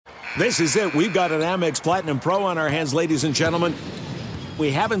This is it. We've got an Amex Platinum Pro on our hands, ladies and gentlemen.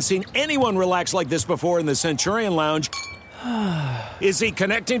 We haven't seen anyone relax like this before in the Centurion Lounge. Is he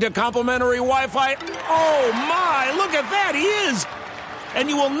connecting to complimentary Wi-Fi? Oh, my. Look at that. He is. And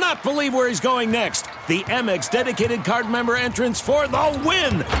you will not believe where he's going next. The Amex dedicated card member entrance for the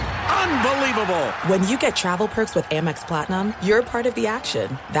win. Unbelievable. When you get travel perks with Amex Platinum, you're part of the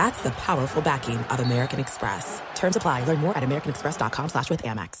action. That's the powerful backing of American Express. Terms apply. Learn more at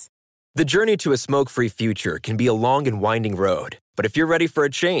americanexpress.com/withAmex. The journey to a smoke-free future can be a long and winding road. But if you're ready for a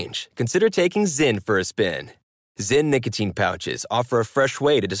change, consider taking Zyn for a spin. Zyn nicotine pouches offer a fresh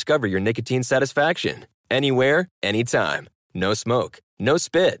way to discover your nicotine satisfaction. Anywhere, anytime. No smoke, no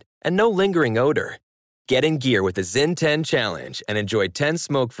spit, and no lingering odor. Get in gear with the Zyn 10 Challenge and enjoy 10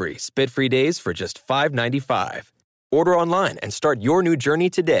 smoke-free, spit-free days for just $5.95. Order online and start your new journey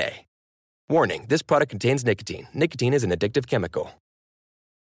today. Warning, this product contains nicotine. Nicotine is an addictive chemical.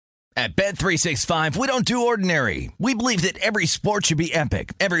 At Bet365, we don't do ordinary. We believe that every sport should be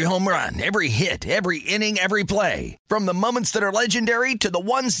epic. Every home run, every hit, every inning, every play. From the moments that are legendary to the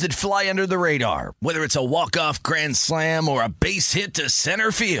ones that fly under the radar. Whether it's a walk-off grand slam or a base hit to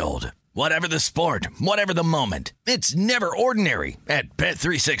center field. Whatever the sport, whatever the moment. It's never ordinary at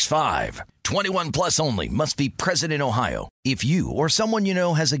Bet365. 21 plus only. Must be present in Ohio. If you or someone you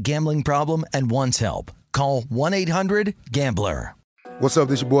know has a gambling problem and wants help, call 1-800-GAMBLER. What's up,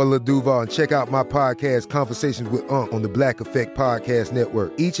 this your boy Lil Duval, and check out my podcast, Conversations with Unc, on the Black Effect Podcast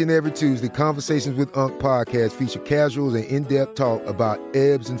Network. Each and every Tuesday, Conversations with Unc podcast feature casual and in-depth talk about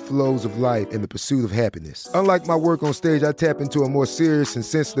ebbs and flows of life and the pursuit of happiness. Unlike my work on stage, I tap into a more serious and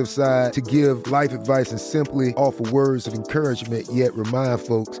sensitive side to give life advice and simply offer words of encouragement, yet remind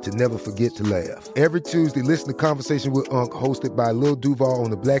folks to never forget to laugh. Every Tuesday, listen to Conversation with Unc, hosted by Lil Duval on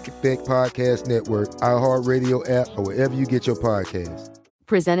the Black Effect Podcast Network, iHeartRadio app, or wherever you get your podcasts.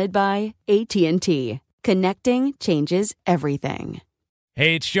 Presented by AT&T. Connecting changes everything.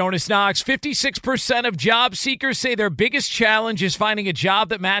 Hey, it's Jonas Knox. 56% of job seekers say their biggest challenge is finding a job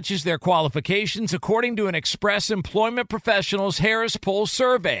that matches their qualifications, according to an Express Employment Professionals Harris Poll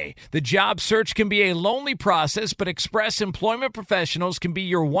survey. The job search can be a lonely process, but Express Employment Professionals can be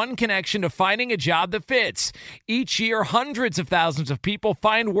your one connection to finding a job that fits. Each year, hundreds of thousands of people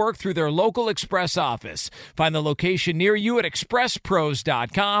find work through their local Express office. Find the location near you at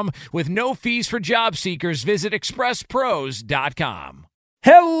expresspros.com. With no fees for job seekers, visit expresspros.com.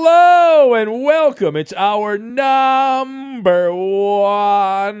 Hello and welcome. It's our number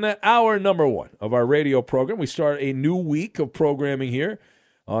one of our radio program. We start a new week of programming here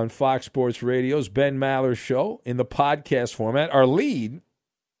on Fox Sports Radio's Ben Maller Show in the podcast format. Our lead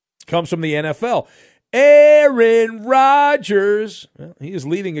comes from the NFL. Aaron Rodgers, well, he is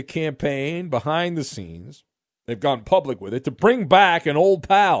leading a campaign behind the scenes. They've gone public with it to bring back an old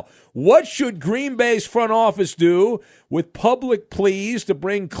pal. What should Green Bay's front office do with public pleas to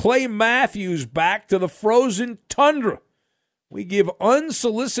bring Clay Matthews back to the frozen tundra? We give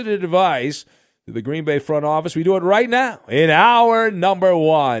unsolicited advice to the Green Bay front office. We do it right now in our number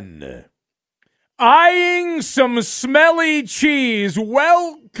one. Eyeing some smelly cheese.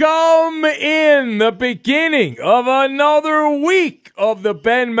 Welcome in the beginning of another week of the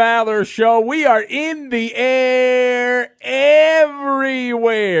Ben Maller Show. We are in the air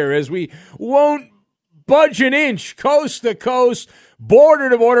everywhere as we won't budge an inch, coast to coast,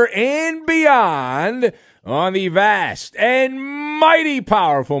 border to border, and beyond on the vast and mighty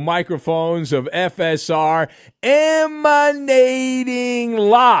powerful microphones of FSR, emanating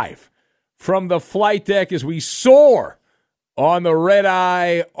live from the flight deck as we soar on the red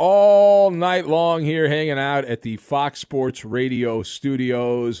eye all night long here, hanging out at the Fox Sports Radio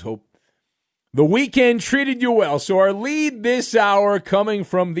studios. Hope the weekend treated you well. So our lead this hour coming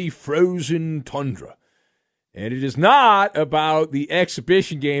from the frozen tundra. And it is not about the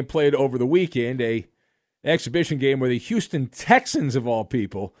exhibition game played over the weekend, a exhibition game where the Houston Texans, of all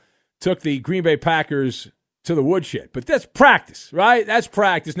people, took the Green Bay Packers to the woodshed. But that's practice, right? That's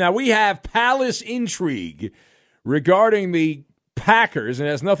practice. Now, we have palace intrigue regarding the Packers, and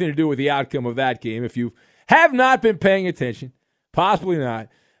it has nothing to do with the outcome of that game. If you have not been paying attention, possibly not,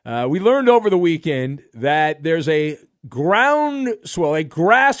 we learned over the weekend that there's a groundswell, a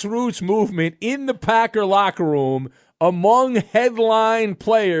grassroots movement in the Packer locker room among headline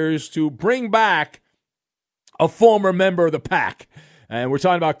players to bring back a former member of the Pack. And we're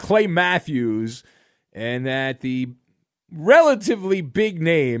talking about Clay Matthews, and that the relatively big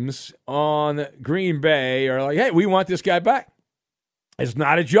names on Green Bay are like, hey, we want this guy back. It's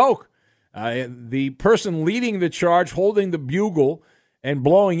not a joke. The person leading the charge, holding the bugle and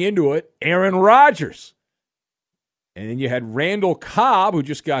blowing into it, Aaron Rodgers. And then you had Randall Cobb, who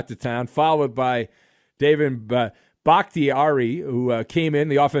just got to town, followed by David Bakhtiari, who came in,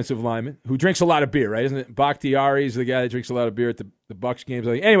 the offensive lineman, who drinks a lot of beer, right? Isn't it? Bakhtiari is the guy that drinks a lot of beer at the Bucs games.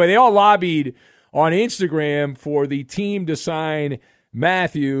 Anyway, they all lobbied on Instagram for the team to sign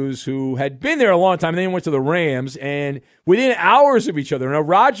Matthews, who had been there a long time, and then went to the Rams, and within hours of each other. Now,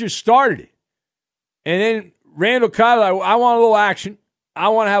 Rodgers started it. And then Randall Cobb, I want a little action. I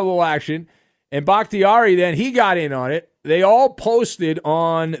want to have a little action. And Bakhtiari, then, he got in on it. They all posted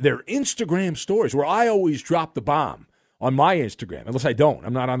on their Instagram stories, where I always drop the bomb on my Instagram, unless I don't.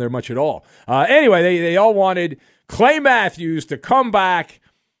 I'm not on there much at all. Anyway, they all wanted Clay Matthews to come back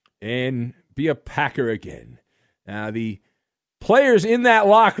and be a Packer again. Now, the players in that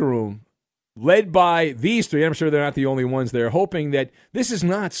locker room, led by these three, I'm sure they're not the only ones there, hoping that this is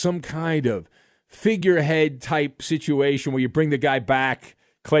not some kind of figurehead type situation where you bring the guy back,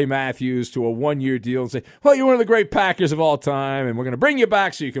 Clay Matthews, to a one-year deal and say, well, you're one of the great Packers of all time, and we're going to bring you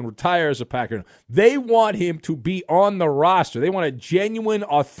back so you can retire as a Packer. They want him to be on the roster. They want a genuine,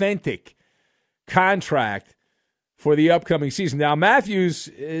 authentic contract for the upcoming season. Now, Matthews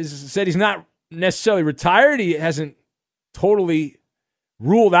said he's not necessarily retired. He hasn't totally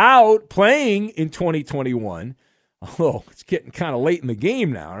ruled out playing in 2021. Although it's getting kind of late in the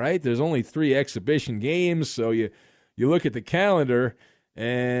game now, right? There's only 3 exhibition games, so you look at the calendar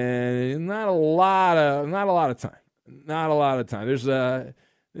and not a lot of time. Not a lot of time. There's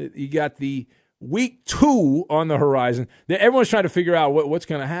you got the week 2 on the horizon. Everyone's trying to figure out what's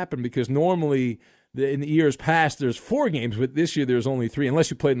going to happen, because normally in the years past there's 4 games, but this year there's only 3,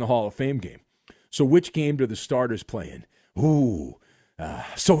 unless you played in the Hall of Fame game. So which game do the starters play in? Ooh,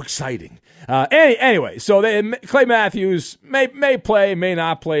 so exciting. Anyway, so Clay Matthews may play, may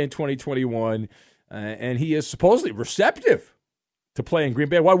not play in 2021, and he is supposedly receptive to play in Green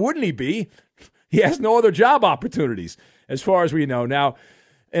Bay. Why wouldn't he be? He has no other job opportunities, as far as we know. Now,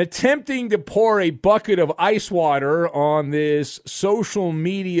 attempting to pour a bucket of ice water on this social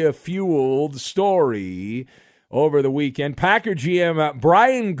media-fueled story over the weekend, Packer GM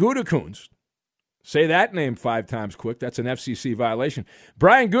Brian Gutekunst, say that name 5 times quick. That's an FCC violation.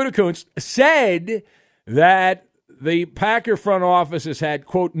 Brian Gutekunst said that the Packer front office has had,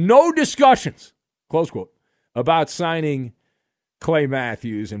 quote, no discussions, close quote, about signing Clay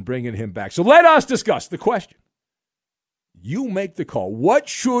Matthews and bringing him back. So let us discuss the question. You make the call. What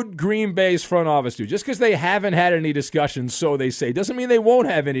should Green Bay's front office do? Just because they haven't had any discussions, so they say, doesn't mean they won't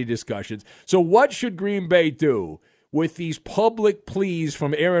have any discussions. So what should Green Bay do with these public pleas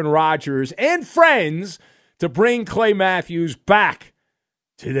from Aaron Rodgers and friends to bring Clay Matthews back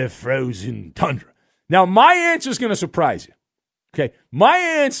to the frozen tundra? Now, my answer is going to surprise you. Okay, my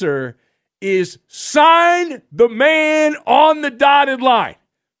answer is sign the man on the dotted line.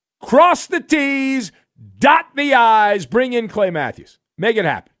 Cross the T's, dot the I's, bring in Clay Matthews. Make it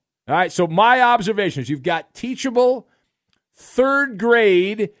happen. All right, so my observations, you've got teachable, third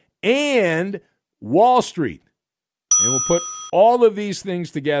grade, and Wall Street. And we'll put all of these things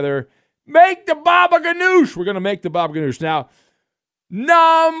together. Make the Baba Ganoush. We're going to make the Baba Ganoush. Now,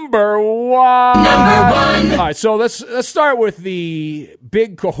 number one. All right, so let's start with the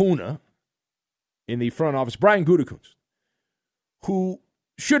big kahuna in the front office, Brian Gutekunst, who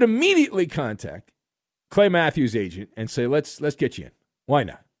should immediately contact Clay Matthews' agent and say, let's get you in. Why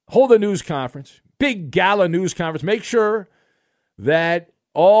not? Hold a news conference, big gala news conference. Make sure that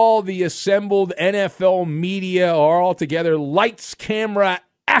all the assembled NFL media are all together, lights, camera,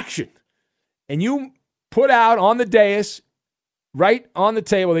 action. And you put out on the dais, right on the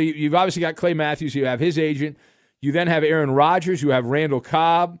table, you've obviously got Clay Matthews, you have his agent, you then have Aaron Rodgers, you have Randall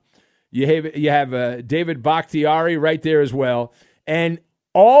Cobb, you have David Bakhtiari right there as well, and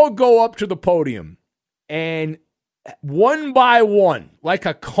all go up to the podium, and one by one, like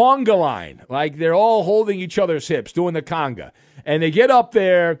a conga line, like they're all holding each other's hips, doing the conga. And they get up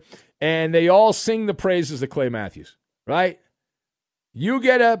there, and they all sing the praises of Clay Matthews, right? You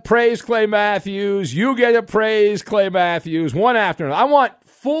get to praise Clay Matthews. You get to praise Clay Matthews, one after another. I want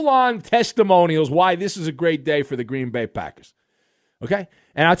full-on testimonials why this is a great day for the Green Bay Packers, okay?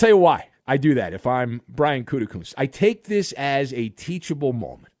 And I'll tell you why I do that if I'm Brian Gutekunst. I take this as a teachable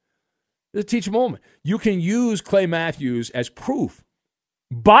moment. It's a teachable moment. You can use Clay Matthews as proof,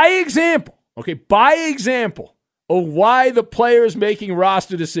 by example, of why the players making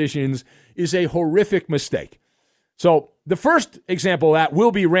roster decisions is a horrific mistake. So the first example of that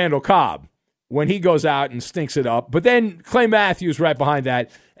will be Randall Cobb when he goes out and stinks it up. But then Clay Matthews right behind that.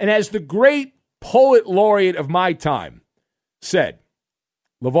 And as the great poet laureate of my time said,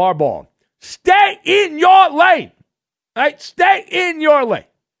 LeVar Ball, stay in your lane. Right? Stay in your lane.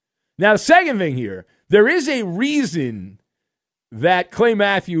 Now, the second thing here, There is a reason that Clay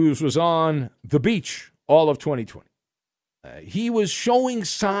Matthews was on the beach all of 2020. He was showing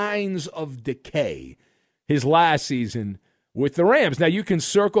signs of decay his last season with the Rams. Now, you can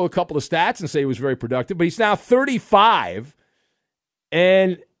circle a couple of stats and say he was very productive, but he's now 35.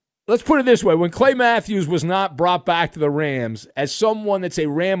 And let's put it this way. When Clay Matthews was not brought back to the Rams, as someone that's a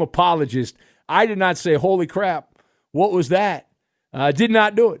Ram apologist, I did not say, holy crap, what was that? Did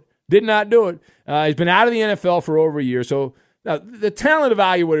not do it. Did not do it. He's been out of the NFL for over a year. So now, the talent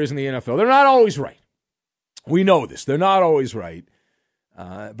evaluators in the NFL, they're not always right. We know this. They're not always right.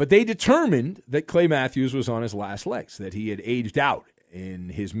 But they determined that Clay Matthews was on his last legs, that he had aged out in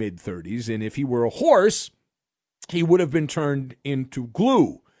his mid-30s. And if he were a horse, he would have been turned into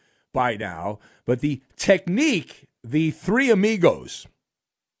glue by now. But the technique the three amigos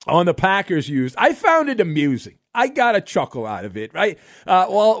on the Packers used, I found it amusing. I got a chuckle out of it, right?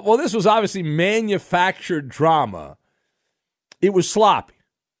 Well, this was obviously manufactured drama. It was sloppy.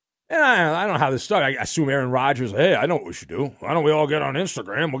 And I don't know how this started. I assume Aaron Rodgers, hey, I know what we should do. Why don't we all get on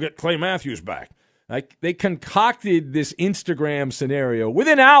Instagram? We'll get Clay Matthews back. Like, they concocted this Instagram scenario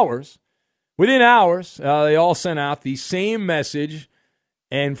within hours. Within hours, they all sent out the same message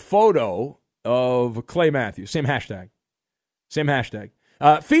and photo of Clay Matthews. Same hashtag.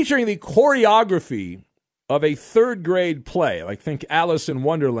 Featuring the choreography of a third-grade play, like think Alice in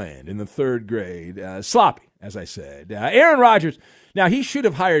Wonderland in the third grade. Sloppy, as I said. Aaron Rodgers, now he should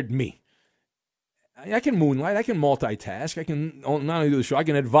have hired me. I can moonlight. I can multitask. I can not only do the show, I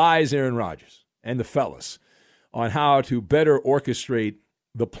can advise Aaron Rodgers and the fellas on how to better orchestrate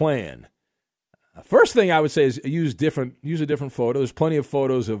the plan. First thing I would say is use a different photo. There's plenty of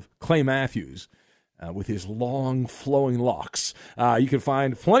photos of Clay Matthews with his long, flowing locks. You can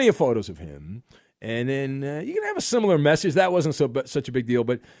find plenty of photos of him. And then you can have a similar message. That wasn't such a big deal,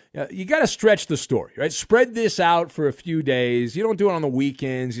 but you got to stretch the story, right? Spread this out for a few days. You don't do it on the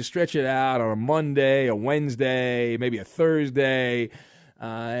weekends. You stretch it out on a Monday, a Wednesday, maybe a Thursday.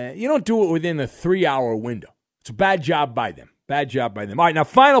 You don't do it within a 3-hour window. It's a bad job by them. All right, now,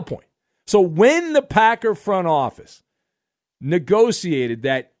 final point. So when the Packer front office negotiated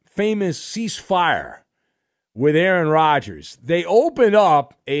that famous ceasefire with Aaron Rodgers, they opened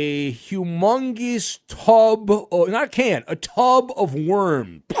up a humongous tub, a tub of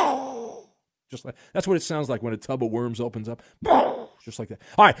worms. Just like that's what it sounds like when a tub of worms opens up. Just like that.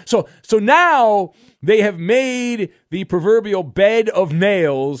 All right, so now they have made the proverbial bed of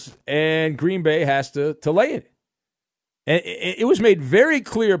nails, and Green Bay has to lay in it. And it was made very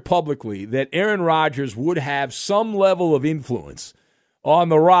clear publicly that Aaron Rodgers would have some level of influence on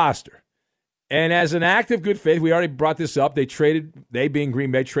the roster. And as an act of good faith, we already brought this up, they being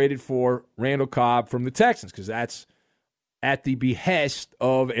Green Bay, traded for Randall Cobb from the Texans because that's at the behest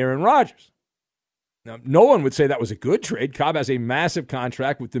of Aaron Rodgers. Now, no one would say that was a good trade. Cobb has a massive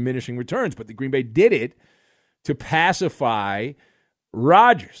contract with diminishing returns, but the Green Bay did it to pacify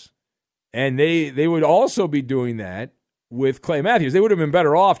Rodgers. And they would also be doing that with Clay Matthews. They would have been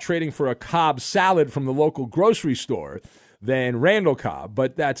better off trading for a Cobb salad from the local grocery store than Randall Cobb,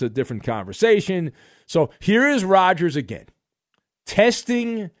 but that's a different conversation. So here is Rodgers again,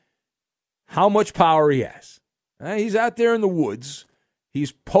 testing how much power he has. He's out there in the woods.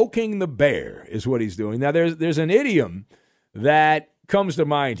 He's poking the bear is what he's doing. Now, there's an idiom that comes to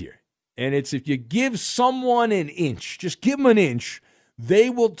mind here, and it's if you give someone an inch, just give them an inch, they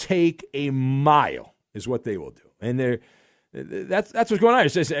will take a mile is what they will do. And that's what's going on.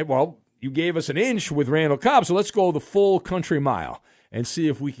 They say, well, you gave us an inch with Randall Cobb, so let's go the full country mile and see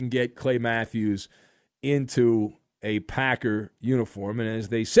if we can get Clay Matthews into a Packer uniform. And as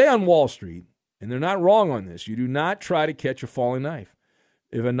they say on Wall Street, and they're not wrong on this, you do not try to catch a falling knife.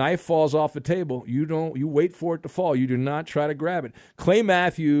 If a knife falls off the table, you wait for it to fall. You do not try to grab it. Clay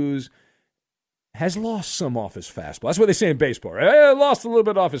Matthews has lost some off his fastball. That's what they say in baseball, right? Lost a little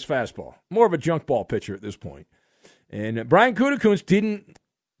bit off his fastball. More of a junk ball pitcher at this point. And Brian Gutekunst didn't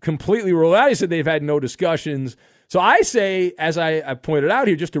completely rule out. He said they've had no discussions. So I say, as I pointed out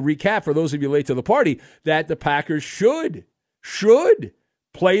here, just to recap for those of you late to the party, that the Packers should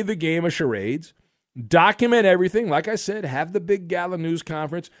play the game of charades, document everything. Like I said, have the big gala news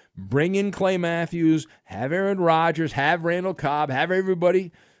conference, bring in Clay Matthews, have Aaron Rodgers, have Randall Cobb, have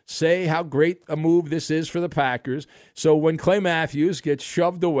everybody say how great a move this is for the Packers. So when Clay Matthews gets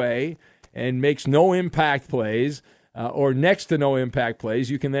shoved away and makes no impact plays, or next to no impact plays,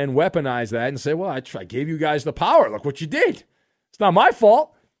 you can then weaponize that and say, well, I gave you guys the power. Look what you did. It's not my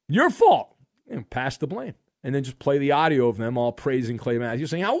fault. Your fault. And pass the blame. And then just play the audio of them all praising Clay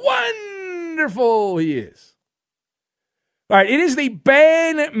Matthews, saying how wonderful he is. All right, it is the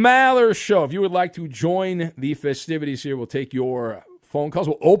Ben Maller Show. If you would like to join the festivities here, we'll take your phone calls.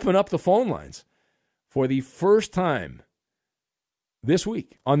 We'll open up the phone lines for the first time this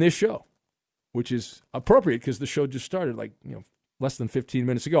week on this show, which is appropriate because the show just started less than 15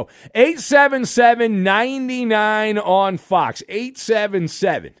 minutes ago. 877-99 on Fox.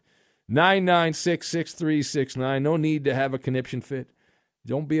 877-996-6369. No need to have a conniption fit.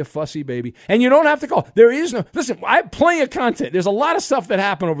 Don't be a fussy baby. And you don't have to call. There is no... Listen, I have plenty of content. There's a lot of stuff that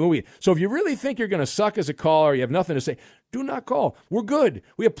happened over the week. So if you really think you're going to suck as a caller or you have nothing to say, do not call. We're good.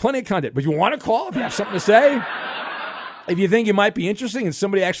 We have plenty of content. But you want to call if you have something to say? If you think you might be interesting and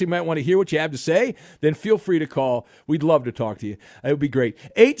somebody actually might want to hear what you have to say, then feel free to call. We'd love to talk to you. It would be great.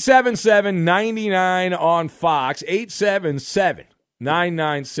 877-99 on Fox.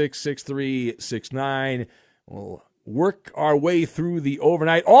 877-996-6369. We'll work our way through the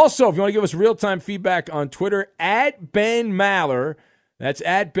overnight. Also, if you want to give us real-time feedback on Twitter, at Ben Maller. That's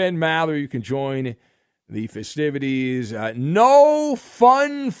at Ben Maller. You can join the festivities. No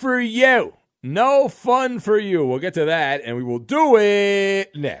fun for you. No fun for you. We'll get to that, and we will do it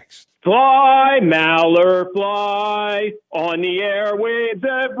next. Fly, Maller, fly, on the airwaves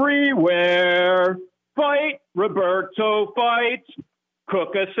everywhere. Fight, Roberto, fight.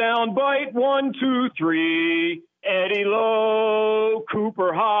 Cook a sound bite, 1, 2, 3. Eddie low,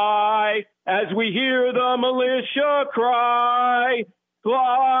 Cooper high, as we hear the militia cry.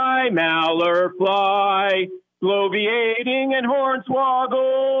 Fly, Maller, fly, bloviating and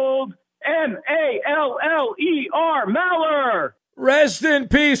hornswoggled. M-A-L-L-E-R, Maller. Rest in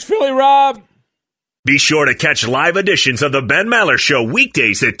peace, Philly Rob. Be sure to catch live editions of the Ben Maller Show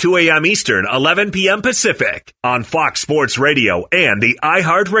weekdays at 2 a.m. Eastern, 11 p.m. Pacific on Fox Sports Radio and the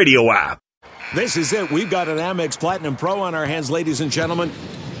iHeartRadio app. This is it. We've got an Amex Platinum Pro on our hands, ladies and gentlemen.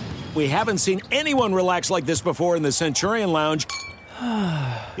 We haven't seen anyone relax like this before in the Centurion Lounge.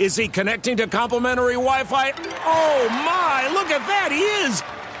 Is he connecting to complimentary Wi-Fi? Oh, my. Look at that. He is.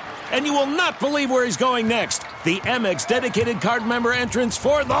 And you will not believe where he's going next. The Amex dedicated card member entrance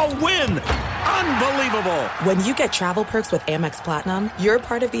for the win. Unbelievable. When you get travel perks with Amex Platinum, you're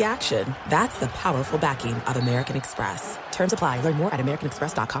part of the action. That's the powerful backing of American Express. Terms apply. Learn more at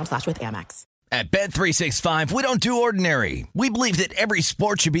americanexpress.com/withAmex. At Bet365, we don't do ordinary. We believe that every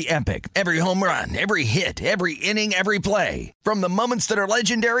sport should be epic. Every home run, every hit, every inning, every play. From the moments that are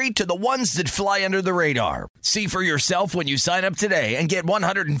legendary to the ones that fly under the radar. See for yourself when you sign up today and get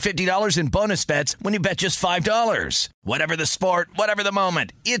 $150 in bonus bets when you bet just $5. Whatever the sport, whatever the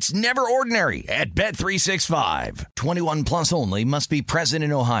moment, it's never ordinary at Bet365. 21 plus only. Must be present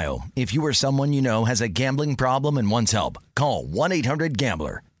in Ohio. If you or someone you know has a gambling problem and wants help, call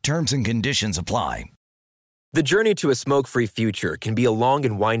 1-800-GAMBLER. Terms and conditions apply. The journey to a smoke-free future can be a long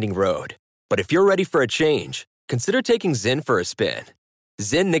and winding road. But if you're ready for a change, consider taking Zyn for a spin.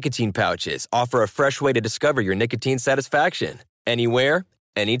 Zyn nicotine pouches offer a fresh way to discover your nicotine satisfaction. Anywhere,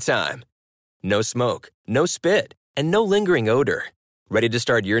 anytime. No smoke, no spit, and no lingering odor. Ready to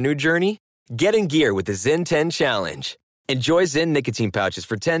start your new journey? Get in gear with the Zyn 10 Challenge. Enjoy Zyn nicotine pouches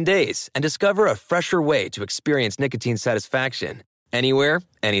for 10 days and discover a fresher way to experience nicotine satisfaction. Anywhere,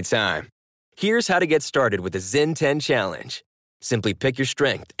 anytime. Here's how to get started with the Zyn 10 Challenge. Simply pick your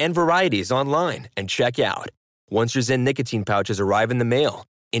strength and varieties online and check out. Once your Zyn nicotine pouches arrive in the mail,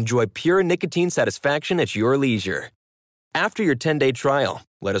 enjoy pure nicotine satisfaction at your leisure. After your 10-day trial,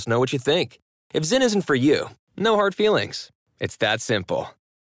 let us know what you think. If Zyn isn't for you, no hard feelings. It's that simple.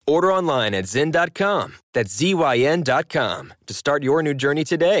 Order online at Zyn.com. That's ZYN.com to start your new journey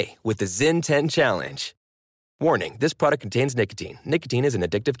today with the Zyn 10 Challenge. Warning, this product contains nicotine. Nicotine is an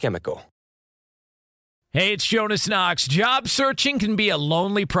addictive chemical. Hey, it's Jonas Knox. Job searching can be a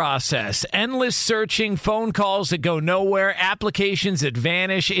lonely process. Endless searching, phone calls that go nowhere, applications that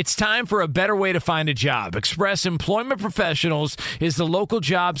vanish. It's time for a better way to find a job. Express Employment Professionals is the local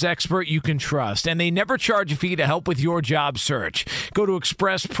jobs expert you can trust, and they never charge a fee to help with your job search. Go to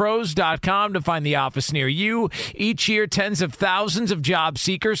expresspros.com to find the office near you. Each year, tens of thousands of job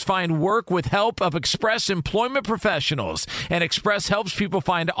seekers find work with help of Express Employment Professionals, and Express helps people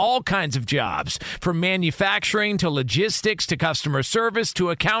find all kinds of jobs, from manufacturing to logistics to customer service to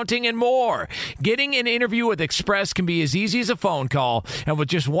accounting and more. Getting an interview with Express can be as easy as a phone call, and with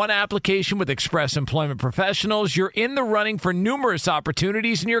just one application with Express Employment Professionals, you're in the running for numerous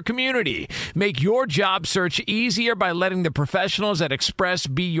opportunities in your community. Make your job search easier by letting the professionals at Express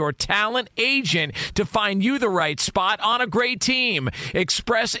be your talent agent to find you the right spot on a great team.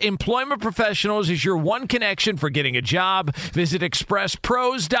 Express Employment Professionals is your one connection for getting a job. Visit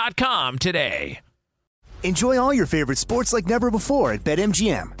expresspros.com today. Enjoy all your favorite sports like never before at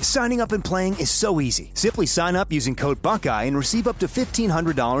BetMGM. Signing up and playing is so easy. Simply sign up using code Buckeye and receive up to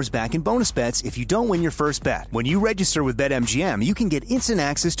 $1,500 back in bonus bets if you don't win your first bet. When you register with BetMGM, you can get instant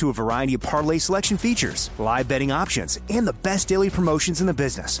access to a variety of parlay selection features, live betting options, and the best daily promotions in the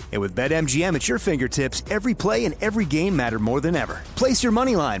business. And with BetMGM at your fingertips, every play and every game matter more than ever. Place your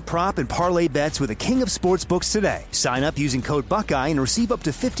moneyline, prop, and parlay bets with the king of sportsbooks today. Sign up using code Buckeye and receive up to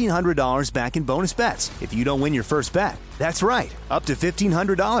 $1,500 back in bonus bets if you don't win your first bet. That's right, up to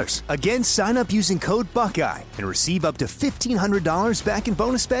 $1,500. Again, sign up using code Buckeye and receive up to $1,500 back in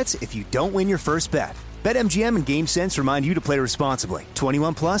bonus bets if you don't win your first bet. BetMGM and GameSense remind you to play responsibly.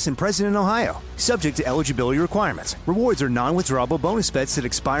 21 plus and present in Ohio. Subject to eligibility requirements. Rewards are non-withdrawable bonus bets that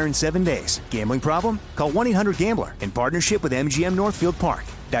expire in 7 days. Gambling problem? Call 1-800-GAMBLER in partnership with MGM Northfield Park.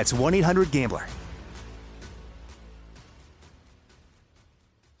 That's 1-800-GAMBLER.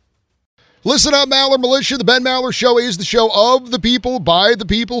 Listen up, Maller Militia. The Ben Maller Show is the show of the people, by the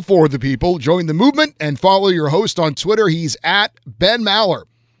people, for the people. Join the movement and follow your host on Twitter. He's at Ben Maller.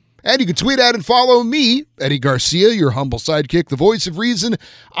 And you can tweet at and follow me, Eddie Garcia, your humble sidekick, the voice of reason.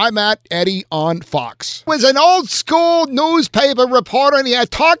 I'm at Eddie on Fox. Was an old school newspaper reporter, and he had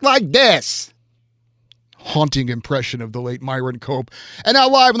talked like this. Haunting impression of the late Myron Cope. And now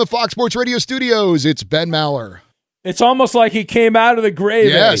live in the Fox Sports Radio studios, it's Ben Maller. It's almost like he came out of the grave.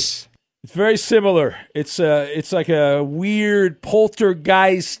 Yes. Eddie. It's very similar. It's like a weird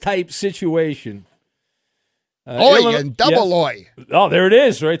poltergeist type situation. Oi and double oi. Oh, there it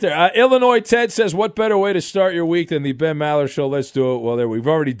is right there. Illinois Ted says, what better way to start your week than the Ben Maller Show? Let's do it. Well, there we've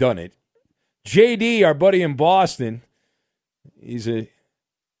already done it. JD, our buddy in Boston, he's a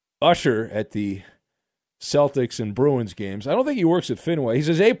usher at the Celtics and Bruins games. I don't think he works at Fenway. He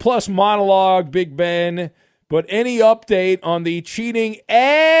says, A-plus monologue, Big Ben. But any update on the cheating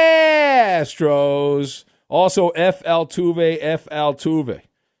Astros? Also, F. Altuve.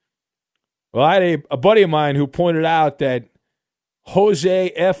 Well, I had a buddy of mine who pointed out that Jose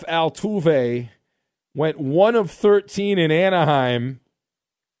F. Altuve went 1 of 13 in Anaheim,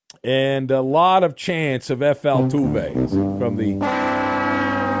 and a lot of chance of F. Altuve from the...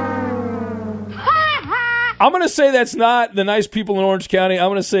 I'm going to say that's not the nice people in Orange County. I'm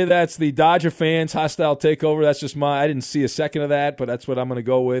going to say that's the Dodger fans' hostile takeover. That's just I didn't see a second of that, but that's what I'm going to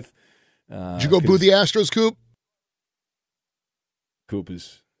go with. Did you go boo the Astros, Coop? Coop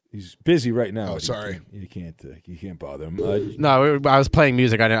he's busy right now. Oh, sorry. You can't bother him. No, I was playing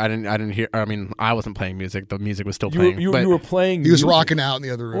music. I didn't hear. I mean, I wasn't playing music. The music was still playing. You were playing. He was music. rocking out in the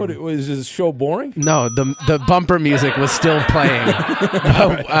other room. What was his show boring? No, the bumper music was still playing.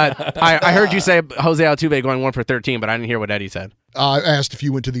 I heard you say Jose Altuve going 1 for 13, but I didn't hear what Eddie said. I asked if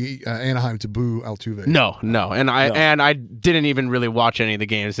you went to the Anaheim to boo Altuve. No, and I didn't even really watch any of the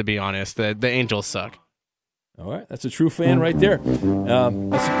games, to be honest. The Angels suck. All right, that's a true fan right there.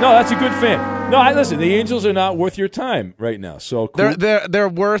 That's a good fan. No, listen. The Angels are not worth your time right now. So cool. They're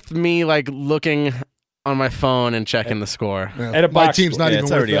worth me like looking on my phone and checking the score. Yeah. At a my box team's score. not even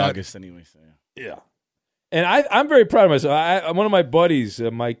it's worth already that. August anyway. So Yeah, and I'm very proud of myself. One of my buddies,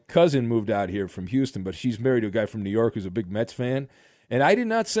 my cousin, moved out here from Houston, but she's married to a guy from New York who's a big Mets fan. And I did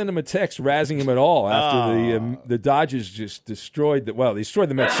not send him a text razzing him at all after the Dodgers just destroyed the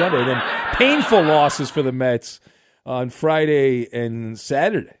Mets Sunday, and then painful losses for the Mets on Friday and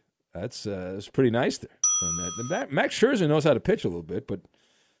Saturday. That's pretty nice there. Max Scherzer knows how to pitch a little bit, but it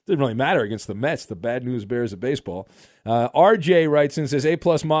didn't really matter against the Mets, the bad news bears of baseball. RJ writes and says,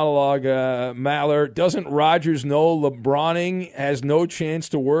 A-plus monologue, Maller, doesn't Rodgers know LeBroning has no chance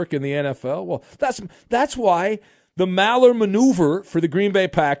to work in the NFL? Well, that's why the Maller maneuver for the Green Bay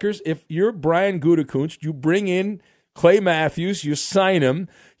Packers, if you're Brian Gutekunst, you bring in Clay Matthews, you sign him,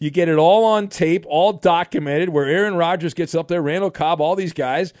 you get it all on tape, all documented, where Aaron Rodgers gets up there, Randall Cobb, all these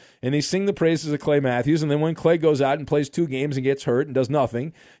guys, and they sing the praises of Clay Matthews, and then when Clay goes out and plays 2 games and gets hurt and does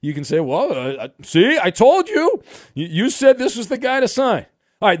nothing, you can say, well, see, I told you. You said this was the guy to sign.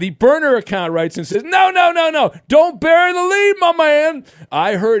 All right, the burner account writes and says, no, don't bury the lead, my man.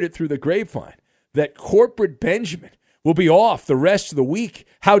 I heard it through the grapevine that corporate Benjamin will be off the rest of the week.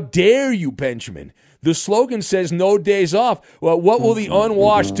 How dare you, Benjamin? The slogan says no days off. Well, what will the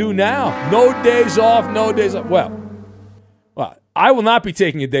unwashed do now? No days off, no days off. Well, I will not be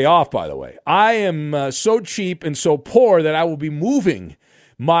taking a day off, by the way. I am so cheap and so poor that I will be moving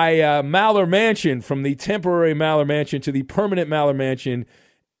my Maller Mansion from the temporary Maller Mansion to the permanent Maller Mansion.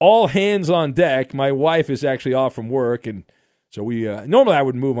 All hands on deck. My wife is actually off from work, and so we normally I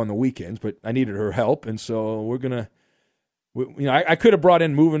would move on the weekends, but I needed her help, and so we're gonna I could have brought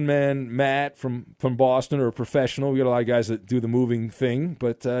in moving man Matt from Boston, or a professional. We got a lot of guys that do the moving thing,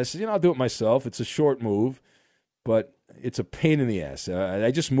 but I said, I'll do it myself. It's a short move, but it's a pain in the ass.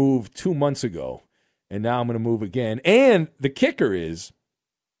 I just moved 2 months ago, and now I'm going to move again. And the kicker is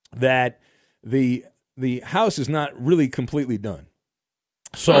that the house is not really completely done.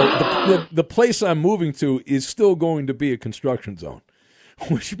 So the place I'm moving to is still going to be a construction zone,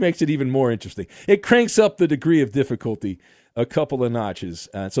 which makes it even more interesting. It cranks up the degree of difficulty a couple of notches.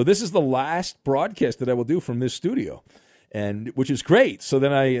 So this is the last broadcast that I will do from this studio, and which is great. So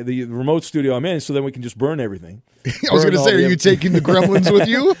then the remote studio I'm in, so then we can just burn everything. I was going to say, are you taking the gremlins with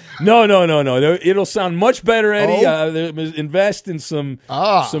you? No. It'll sound much better, Eddie. Invest in some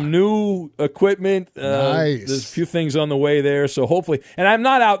new equipment. Nice. There's a few things on the way there, so hopefully. And I'm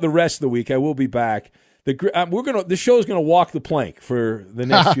not out the rest of the week. I will be back. The show's going to walk the plank for the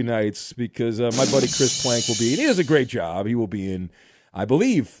next few nights because my buddy Chris Plank will be. And he does a great job. He will be in. I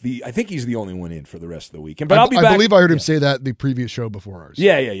think he's the only one in for the rest of the weekend. But I'll be back. I believe I heard him say that the previous show before ours.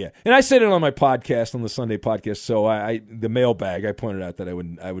 Yeah. And I said it on my podcast, on the Sunday podcast. So the mailbag, I pointed out that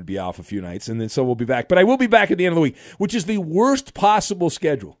I would be off a few nights, and then so we'll be back. But I will be back at the end of the week, which is the worst possible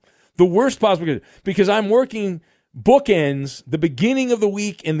schedule. The worst possible schedule, because I'm working bookends, the beginning of the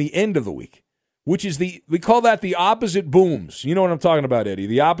week and the end of the week, which is we call that the opposite booms. You know what I'm talking about, Eddie?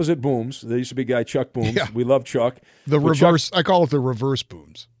 The opposite booms. There used to be a guy, Chuck Booms. Yeah. We love Chuck. The reverse. I call it the reverse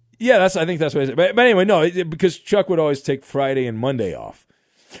booms. Yeah, I think that's what I said. But anyway, no, because Chuck would always take Friday and Monday off.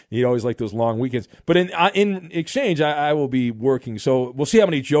 He'd always like those long weekends. But in exchange, I will be working. So we'll see how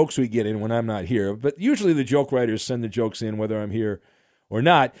many jokes we get in when I'm not here. But usually the joke writers send the jokes in whether I'm here or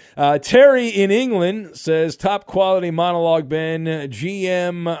not. Terry in England says, top quality monologue, Ben.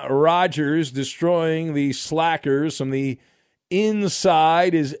 GM Rogers destroying the slackers from the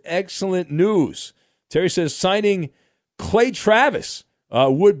inside is excellent news. Terry says signing Clay Travis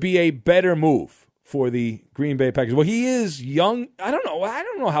would be a better move for the Green Bay Packers. Well, he is young. I don't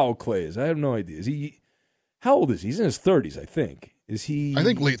know how old Clay is. I have no idea. How old is he? He's in his 30s, I think. Is he? I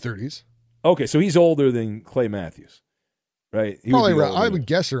think late 30s. Okay, so he's older than Clay Matthews. Right, probably around. I would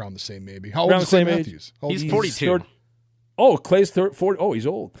guess around the same, maybe. How old is Clay Matthews? He's 42. Clay's 40. Oh, he's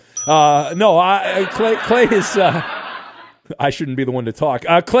old. Clay is. I shouldn't be the one to talk.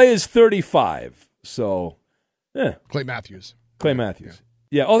 Clay is 35. So, yeah. Clay Matthews. Clay Matthews.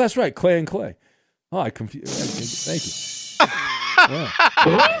 Yeah. Oh, that's right. Clay and Clay. Oh, I confused. Thank you.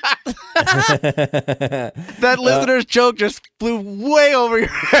 That listener's joke just flew way over your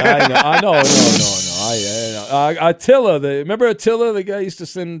head. I know. Attila, remember Attila, the guy used to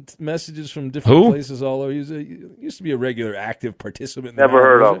send messages from different places all over. He used to be a regular active participant. Never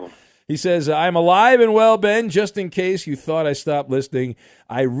heard of him. He says, I'm alive and well, Ben. Just in case you thought I stopped listening,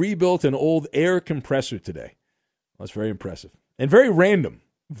 I rebuilt an old air compressor today. That's very impressive. And very random.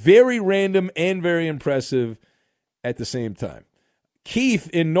 Very random and very impressive at the same time. Keith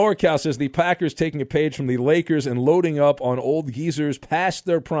in NorCal says the Packers taking a page from the Lakers and loading up on old geezers past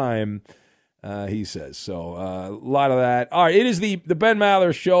their prime, he says. So a lot of that. All right, it is the Ben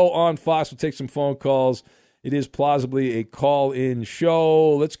Maller Show on Fox. We'll take some phone calls. It is plausibly a call-in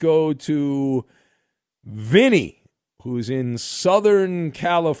show. Let's go to Vinny, who's in Southern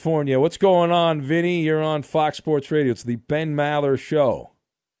California. What's going on, Vinny? You're on Fox Sports Radio. It's the Ben Maller Show.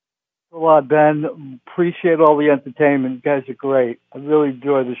 A lot, Ben. Appreciate all the entertainment. You guys are great. I really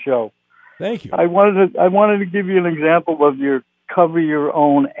enjoy the show. Thank you. I wanted to give you an example of your cover your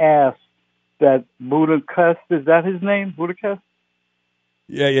own ass. That Budapest, is that his name? Budapest?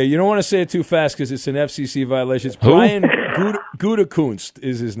 Yeah. You don't want to say it too fast because it's an FCC violation. It's Brian Gutekunst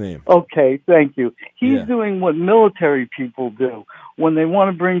is his name. Okay, thank you. He's doing what military people do. When they want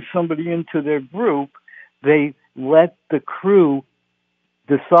to bring somebody into their group, they let the crew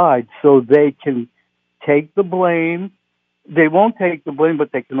decide so they can take the blame. They won't take the blame,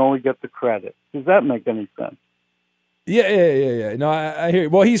 but they can only get the credit. Does that make any sense? Yeah. No, I hear you.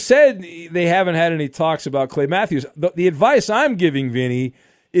 Well, he said they haven't had any talks about Clay Matthews. The advice I'm giving, Vinny,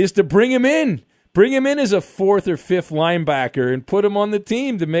 is to bring him in. Bring him in as a fourth or fifth linebacker and put him on the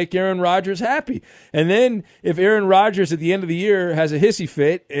team to make Aaron Rodgers happy. And then if Aaron Rodgers at the end of the year has a hissy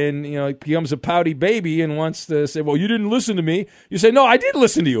fit and becomes a pouty baby and wants to say, well, you didn't listen to me, you say, no, I did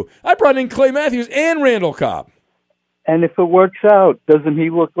listen to you. I brought in Clay Matthews and Randall Cobb. And if it works out, doesn't he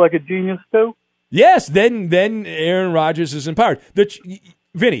look like a genius too? Yes, then Aaron Rodgers is empowered.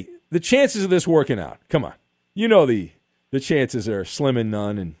 Vinny, the chances of this working out, come on. You know the chances are slim and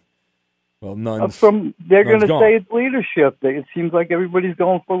none, and well, none. They're going to say it's leadership. It seems like everybody's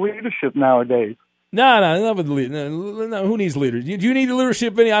going for leadership nowadays. No, not with the no, who needs leadership? Do you need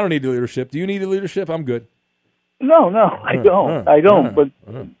leadership, Vinny? I don't need leadership. Do you need leadership? I'm good. No, I don't. I don't. But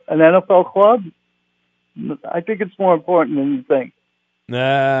an NFL club, I think it's more important than you think.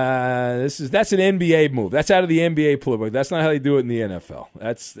 That's an NBA move. That's out of the NBA playbook. That's not how they do it in the NFL.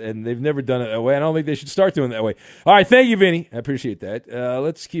 And they've never done it that way. I don't think they should start doing it that way. All right, thank you, Vinny. I appreciate that.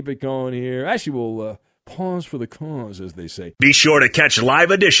 Let's keep it going here. Actually, we'll pause for the cause, as they say. Be sure to catch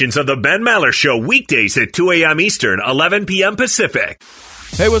live editions of the Ben Maller Show weekdays at 2 a.m. Eastern, 11 p.m. Pacific.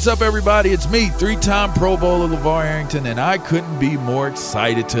 Hey, what's up, everybody? It's me, three-time Pro Bowler LeVar Arrington, and I couldn't be more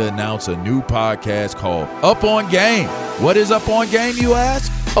excited to announce a new podcast called Up On Game. What is Up On Game, you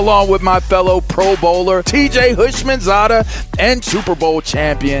ask? Along with my fellow Pro Bowler, TJ Houshmandzadeh, and Super Bowl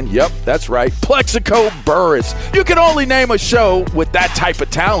champion, yep, that's right, Plexico Burress. You can only name a show with that type of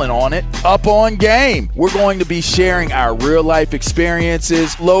talent on it. Up On Game. We're going to be sharing our real-life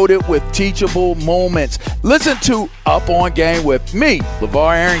experiences loaded with teachable moments. Listen to Up On Game with me, LeVar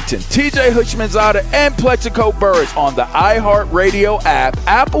Arrington, TJ Houshmandzadeh, and Plexico Burress on the iHeartRadio app,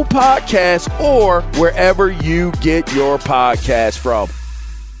 Apple Podcasts, or wherever you get your podcasts from.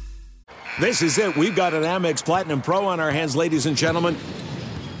 This is it. We've got an Amex Platinum Pro on our hands, ladies and gentlemen.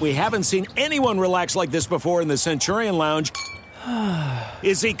 We haven't seen anyone relax like this before in the Centurion Lounge.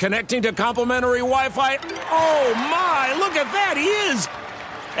 Is he connecting to complimentary Wi-Fi? Oh, my. Look at that. He is.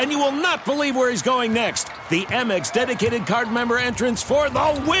 And you will not believe where he's going next. The Amex dedicated card member entrance for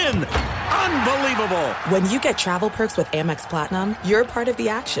the win. Unbelievable. When you get travel perks with Amex Platinum, you're part of the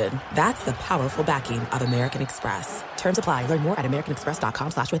action. That's the powerful backing of American Express. Terms apply. Learn more at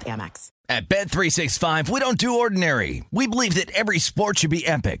americanexpress.com/withAmex. At Bet365, we don't do ordinary. We believe that every sport should be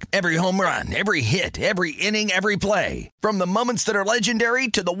epic. Every home run, every hit, every inning, every play. From the moments that are legendary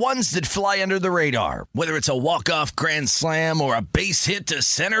to the ones that fly under the radar. Whether it's a walk-off grand slam or a base hit to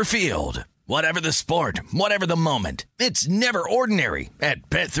center field. Whatever the sport, whatever the moment, it's never ordinary at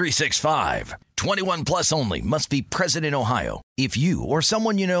Bet365. 21 plus only. Must be present in Ohio. If you or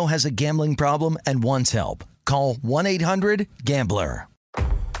someone you know has a gambling problem and wants help, call 1-800-GAMBLER.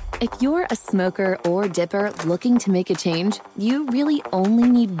 If you're a smoker or dipper looking to make a change, you really only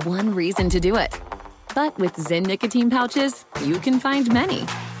need one reason to do it. But with Zyn nicotine pouches, you can find many.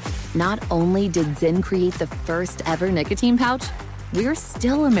 Not only did Zyn create the first ever nicotine pouch, we're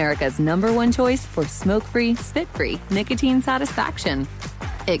still America's #1 choice for smoke-free, spit-free nicotine satisfaction.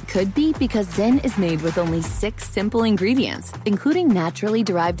 It could be because Zyn is made with only 6 simple ingredients, including naturally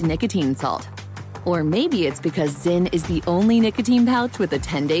derived nicotine salt. Or maybe it's because Zyn is the only nicotine pouch with a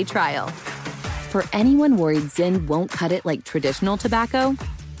 10-day trial. For anyone worried Zyn won't cut it like traditional tobacco,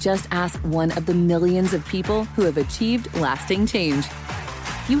 just ask one of the millions of people who have achieved lasting change.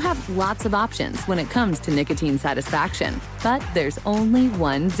 You have lots of options when it comes to nicotine satisfaction, but there's only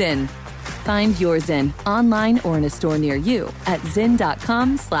one Zyn. Find your Zyn online or in a store near you at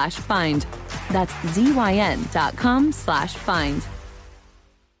zyn.com/find. That's ZYN.com/find.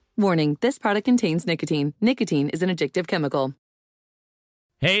 Warning, this product contains nicotine. Nicotine is an addictive chemical.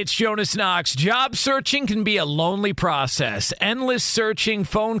 Hey, it's Jonas Knox. Job searching can be a lonely process. Endless searching,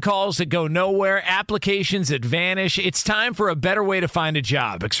 phone calls that go nowhere, applications that vanish. It's time for a better way to find a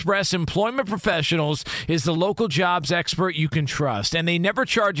job. Express Employment Professionals is the local jobs expert you can trust, and they never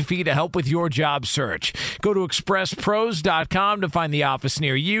charge a fee to help with your job search. Go to expresspros.com to find the office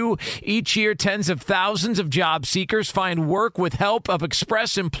near you. Each year, tens of thousands of job seekers find work with help of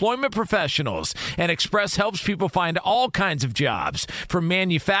Express Employment Professionals, and Express helps people find all kinds of jobs, from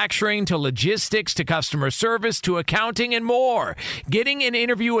manufacturing to logistics to customer service to accounting and more. Getting an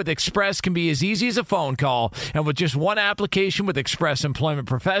interview with Express can be as easy as a phone call, and with just one application with Express Employment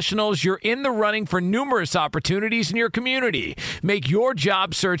Professionals, you're in the running for numerous opportunities in your community. Make your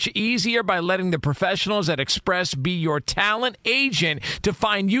job search easier by letting the professionals at Express be your talent agent to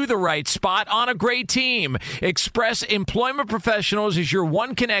find you the right spot on a great team. Express Employment Professionals is your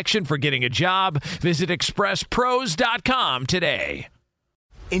one connection for getting a job. Visit expresspros.com today.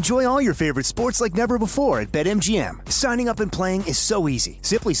 Enjoy all your favorite sports like never before at BetMGM. Signing up and playing is so easy.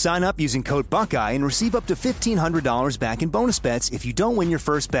 Simply sign up using code Buckeye and receive up to $1,500 back in bonus bets if you don't win your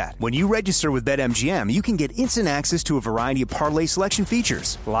first bet. When you register with BetMGM, you can get instant access to a variety of parlay selection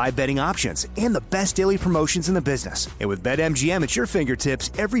features, live betting options, and the best daily promotions in the business. And with BetMGM at your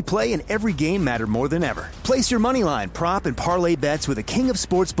fingertips, every play and every game matter more than ever. Place your moneyline, prop, and parlay bets with the king of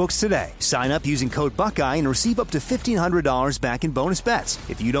sportsbooks today. Sign up using code Buckeye and receive up to $1,500 back in bonus bets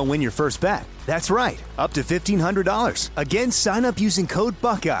if you don't win your first bet. That's right, up to $1,500. Again, sign up using code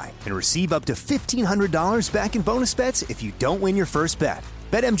Buckeye and receive up to $1,500 back in bonus bets if you don't win your first bet.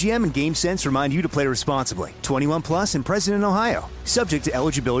 BetMGM and GameSense remind you to play responsibly. 21 plus and present in Ohio. Subject to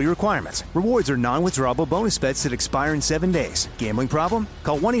eligibility requirements. Rewards are non-withdrawable bonus bets that expire in 7 days. Gambling problem?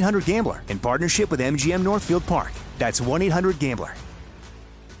 Call 1-800-GAMBLER in partnership with MGM Northfield Park. That's 1-800-GAMBLER.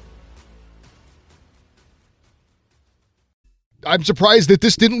 I'm surprised that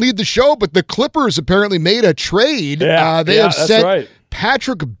this didn't lead the show, but the Clippers apparently made a trade. They have sent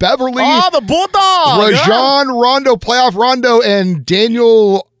Patrick Beverly, the Bulldog, Rajon Rondo, playoff Rondo, and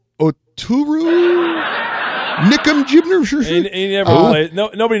Daniel Oturu. Nickum Jibner. He never played.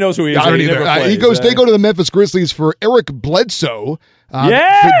 Nobody knows who he is. I don't either. They go to the Memphis Grizzlies for Eric Bledsoe. The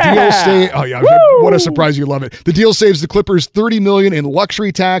deal what a surprise. You love it. The deal saves the Clippers $30 million in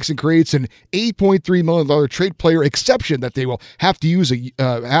luxury tax and creates an $8.3 million trade player exception that they will have to use a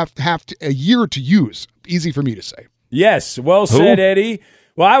year to use. Easy for me to say. Yes, well said, Eddie.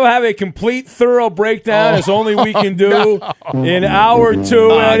 Well, I will have a complete, thorough breakdown as only we can do in hour 2,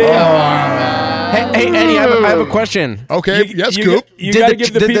 Eddie. Hey, Eddie, I have a question. Okay, Coop. You got to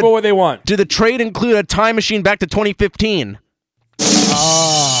give the people what they want. Did the trade include a time machine back to 2015?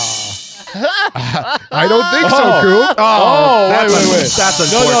 I don't think so, Coop. Wait. That's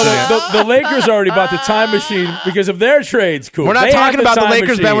unfortunate. The Lakers already bought the time machine because of their trades, Coop. We're not talking about the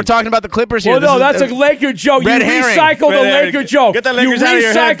Lakers, Ben. We're talking about the Clippers here. Well, no, that's a Laker joke. You recycle the Laker joke. Get the Lakers out of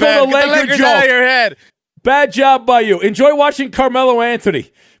your head, Ben. Get the Lakers out of your head. Bad job by you. Enjoy watching Carmelo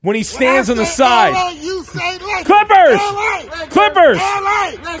Anthony when he stands on the side. Clippers!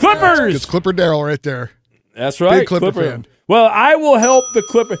 It's Clipper Darrell right there. That's right. Big Clipper fan. Well, I will help the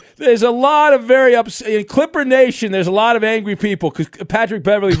Clipper. There's a lot of very in Clipper Nation. There's a lot of angry people because Patrick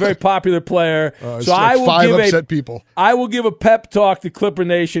Beverly is a very popular player. So I will upset people. I will give a pep talk to Clipper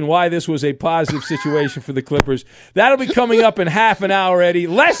Nation why this was a positive situation for the Clippers. That'll be coming up in half an hour, Eddie.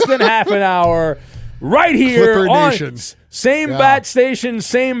 Less than half an hour, right here Clipper on Nation. Same bat station,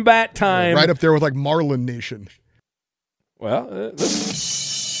 same bat time. Right up there with like Marlin Nation. Well,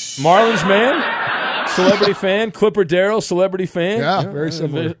 Marlins man. Celebrity fan, Clipper Darrell, celebrity fan. Yeah, very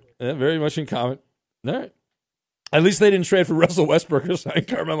similar. Very much in common. All right. At least they didn't trade for Russell Westbrook or sign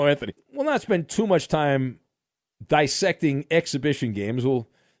Carmelo Anthony. We'll not spend too much time dissecting exhibition games. There's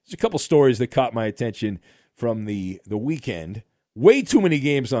a couple stories that caught my attention from the weekend. Way too many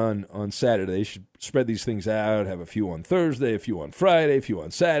games on Saturday. They should spread these things out, have a few on Thursday, a few on Friday, a few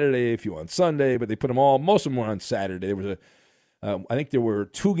on Saturday, a few on Sunday, but they put them all, most of them were on Saturday. There was I think there were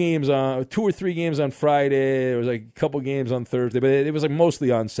 2 or 3 games on Friday. There was like a couple games on Thursday, but it was like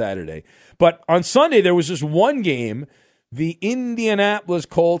mostly on Saturday. But on Sunday, there was just one game, the Indianapolis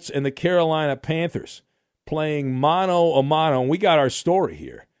Colts and the Carolina Panthers playing mano a mano. And we got our story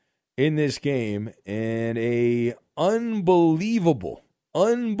here in this game, and a unbelievable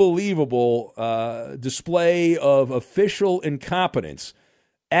display of official incompetence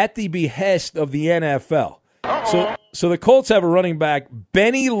at the behest of the NFL. So the Colts have a running back,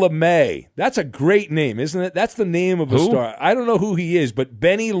 Benny LeMay. That's a great name, isn't it? That's the name of a star. I don't know who he is, but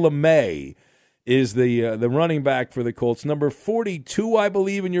Benny LeMay is the running back for the Colts. Number 42, I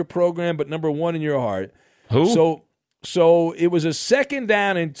believe, in your program, but number 1 in your heart. Who? So it was a 2nd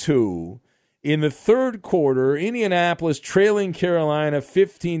down and 2 in the third quarter. Indianapolis trailing Carolina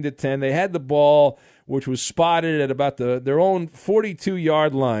 15-10. They had the ball, which was spotted at about their own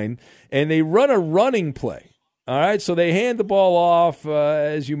 42-yard line, and they run a running play. All right, so they hand the ball off,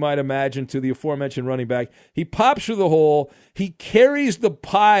 as you might imagine, to the aforementioned running back. He pops through the hole. He carries the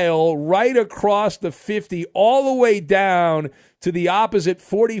pile right across the 50 all the way down to the opposite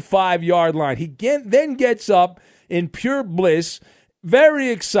 45-yard line. He then gets up in pure bliss, very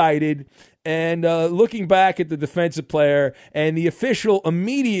excited, and looking back at the defensive player, and the official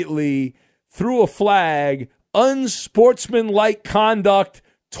immediately threw a flag, unsportsmanlike conduct,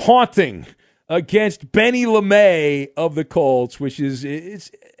 taunting against Benny LeMay of the Colts, which is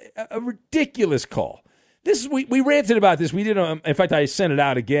it's a ridiculous call. This is we ranted about this. We did. In fact, I sent it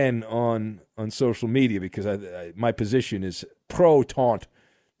out again on social media because my position is pro taunt.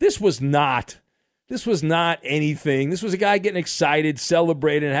 This was not anything. This was a guy getting excited,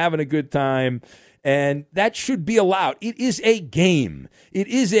 celebrating, having a good time. And that should be allowed. It is a game. It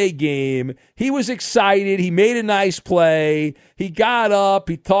is a game. He was excited. He made a nice play. He got up.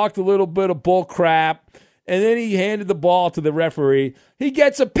 He talked a little bit of bull crap. And then he handed the ball to the referee. He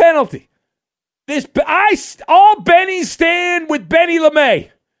gets a penalty. All Bennies stand with Benny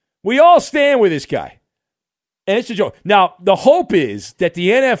LeMay. We all stand with this guy. And it's a joke. Now, the hope is that the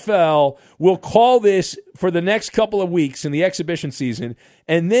NFL will call this for the next couple of weeks in the exhibition season,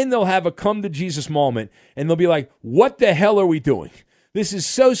 and then they'll have a come-to-Jesus moment, and they'll be like, what the hell are we doing? This is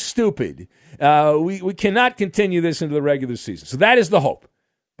so stupid. We cannot continue this into the regular season. So that is the hope.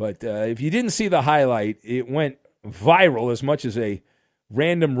 But if you didn't see the highlight, it went viral as much as a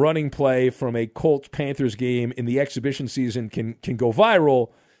random running play from a Colts-Panthers game in the exhibition season can go viral.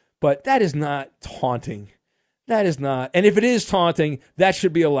 But that is not taunting. That is not. And if it is taunting, that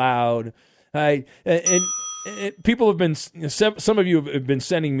should be allowed. And people have been, some of you have been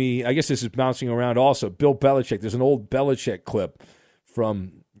sending me, I guess this is bouncing around also, Bill Belichick. There's an old Belichick clip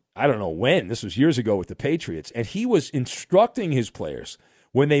from, I don't know when, this was years ago with the Patriots, and he was instructing his players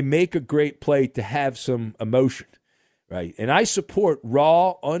when they make a great play to have some emotion, right? And I support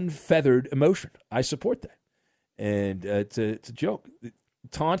raw, unfeathered emotion. I support that. And it's a joke. The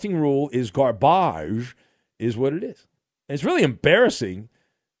taunting rule is garbage, is what it is. And it's really embarrassing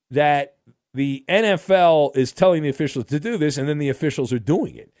that the NFL is telling the officials to do this, and then the officials are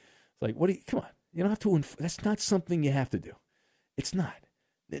doing it. It's like, come on. You don't have to, that's not something you have to do. It's not.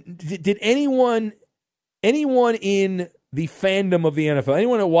 Did anyone in the fandom of the NFL,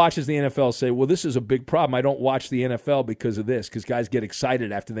 anyone that watches the NFL say, well, this is a big problem. I don't watch the NFL because of this, because guys get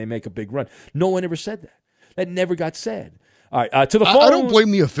excited after they make a big run. No one ever said that. That never got said. All right, to the phone. I don't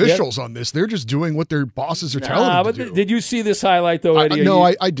blame the officials on this. They're just doing what their bosses are telling them to do. Did you see this highlight, though, Eddie? No,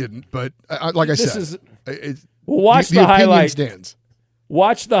 I didn't. But like I said, watch the highlight. Stands.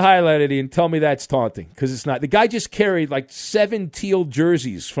 Watch the highlight, Eddie, and tell me that's taunting, because it's not. The guy just carried like 7 teal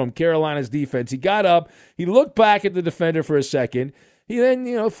jerseys from Carolina's defense. He got up. He looked back at the defender for a second. He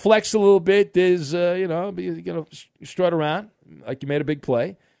then, flexed a little bit. There's, strut around like you made a big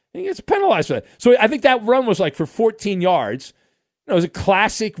play. And he gets penalized for that. So I think that run was like for 14 yards. It was a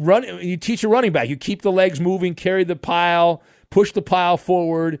classic run. You teach a running back. You keep the legs moving, carry the pile, push the pile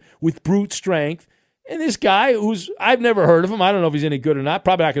forward with brute strength. And this guy, I've never heard of him. I don't know if he's any good or not.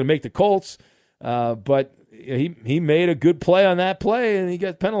 Probably not going to make the Colts. But he made a good play on that play, and he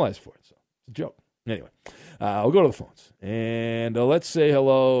got penalized for it. So it's a joke. Anyway, we'll go to the phones. And let's say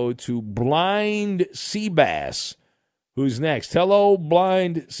hello to Blind Seabass, who's next. Hello,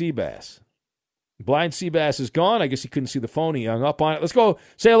 Blind Seabass. Blind Seabass is gone. I guess he couldn't see the phone. He hung up on it. Let's go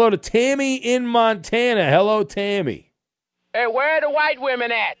say hello to Tammy in Montana. Hello, Tammy. Hey, where are the white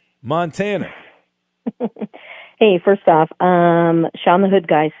women at? Montana. Hey, first off, Sean the Hood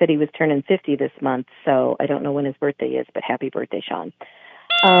guy said he was turning 50 this month, so I don't know when his birthday is, but happy birthday, Sean.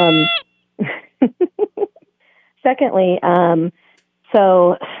 Secondly,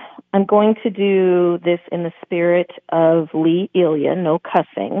 so I'm going to do this in the spirit of Lee Ilya, no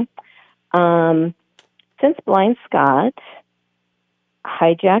cussing. Since Blind Scott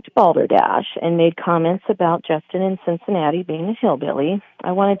hijacked Balderdash and made comments about Justin in Cincinnati being a hillbilly,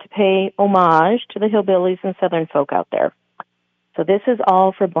 I wanted to pay homage to the hillbillies and Southern folk out there. So this is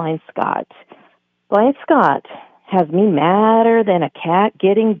all for Blind Scott. Blind Scott has me madder than a cat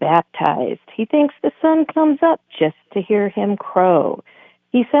getting baptized. He thinks the sun comes up just to hear him crow.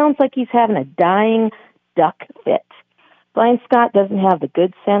 He sounds like he's having a dying duck fit. Blind Scott doesn't have the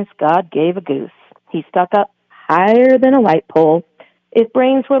good sense God gave a goose. He stuck up higher than a light pole. If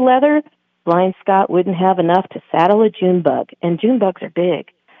brains were leather, Blind Scott wouldn't have enough to saddle a June bug, and June bugs are big.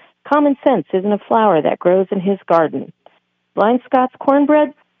 Common sense isn't a flower that grows in his garden. Blind Scott's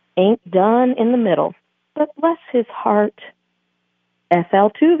cornbread ain't done in the middle, but bless his heart. F.L.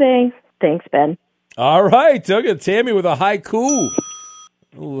 Tuve. Thanks, Ben. All right, look at Tammy with a haiku.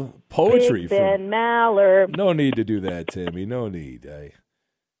 A little poetry. Big Ben Maller. No need to do that, Tammy. No need.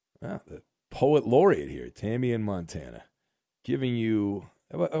 The poet laureate here, Tammy in Montana, giving you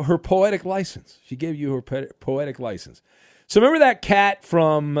her poetic license. She gave you her poetic license. So remember that cat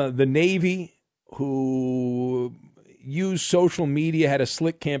from the Navy who used social media, had a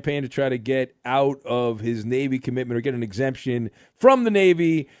slick campaign to try to get out of his Navy commitment or get an exemption from the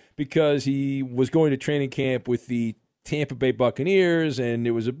Navy because he was going to training camp with the Tampa Bay Buccaneers, and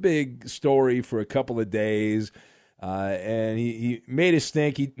it was a big story for a couple of days. And he made his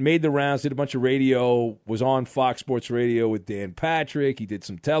stink. He made the rounds, did a bunch of radio, was on Fox Sports Radio with Dan Patrick. He did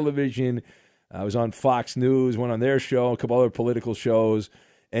some television, was on Fox News, went on their show, a couple other political shows,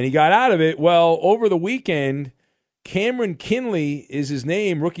 and he got out of it. Well, over the weekend, Cameron Kinley is his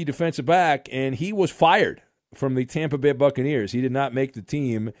name, rookie defensive back, and he was fired from the Tampa Bay Buccaneers. He did not make the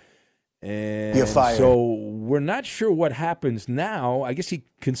team. And You're fired. So we're not sure what happens now. I guess he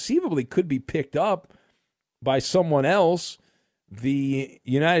conceivably could be picked up by someone else. The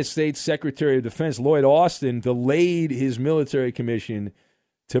United States Secretary of Defense, Lloyd Austin, delayed his military commission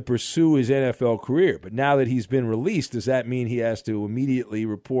to pursue his NFL career. But now that he's been released, does that mean he has to immediately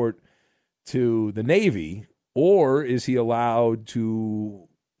report to the Navy? Or is he allowed to,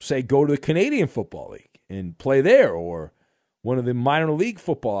 say, go to the Canadian Football League and play there, or one of the minor league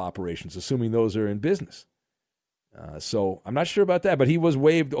football operations, assuming those are in business? So I'm not sure about that, but he was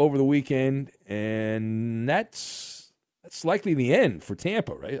waived over the weekend, and that's likely the end for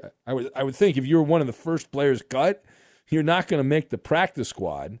Tampa, right? I would think if you're one of the first players cut, you're not going to make the practice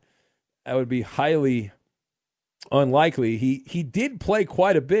squad. That would be highly unlikely. He did play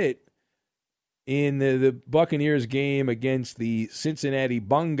quite a bit in the Buccaneers game against the Cincinnati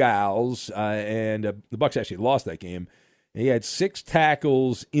Bengals, and the Bucs actually lost that game. He had 6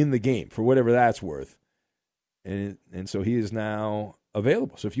 tackles in the game, for whatever that's worth. And so he is now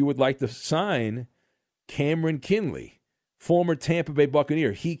available. So if you would like to sign Cameron Kinley, former Tampa Bay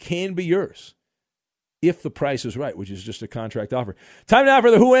Buccaneer, he can be yours if the price is right, which is just a contract offer. Time now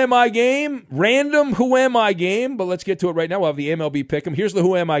for the Who Am I game, random Who Am I game, but let's get to it right now. We'll have the MLB Pick'em. Here's the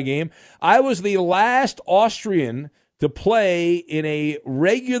Who Am I game. I was the last Austrian to play in a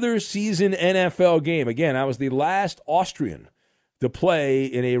regular season NFL game. Again, I was the last Austrian to play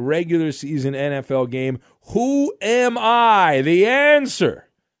in a regular season NFL game. Who am I? The answer.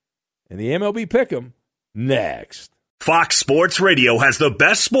 And the MLB Pick'em next. Fox Sports Radio has the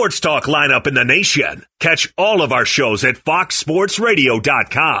best sports talk lineup in the nation. Catch all of our shows at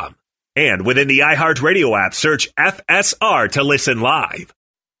foxsportsradio.com. And within the iHeartRadio app, search FSR to listen live.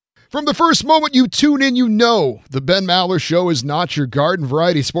 From the first moment you tune in, you know the Ben Maller Show is not your garden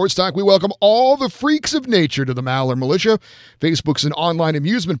variety sports talk. We welcome all the freaks of nature to the Maller Militia. Facebook's an online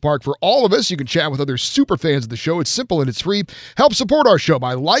amusement park for all of us. You can chat with other super fans of the show. It's simple and it's free. Help support our show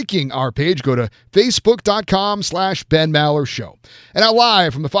by liking our page. Go to facebook.com/Ben Maller Show. And now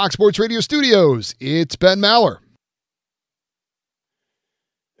live from the Fox Sports Radio studios, it's Ben Maller.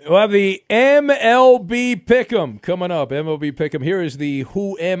 We'll have the MLB Pick'em coming up. MLB Pick'em. Here is the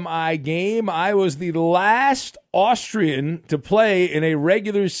Who Am I game. I was the last Austrian to play in a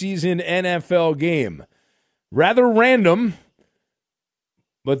regular season NFL game. Rather random,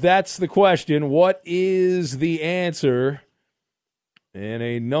 but that's the question. What is the answer? And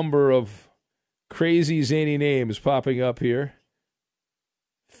a number of crazy, zany names popping up here.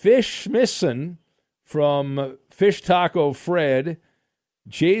 Fish Smithson from Fish Taco Fred.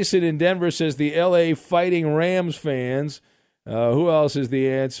 Jason in Denver says the L.A. Fighting Rams fans. Who else is the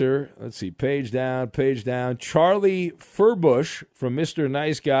answer? Let's see. Page down. Charlie Furbush from Mr.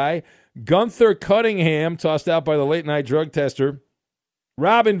 Nice Guy. Gunther Cunningham, tossed out by the late-night drug tester.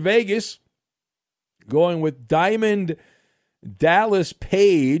 Robin Vegas going with Diamond Dallas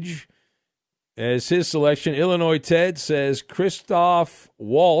Page as his selection. Illinois Ted says Christoph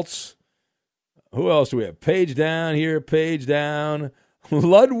Waltz. Who else do we have? Page down here.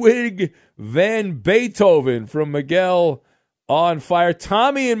 Ludwig van Beethoven from Miguel on Fire.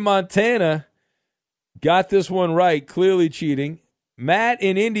 Tommy in Montana got this one right, clearly cheating. Matt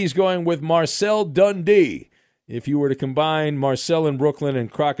in Indy's going with Marcel Dundee. If you were to combine Marcel in Brooklyn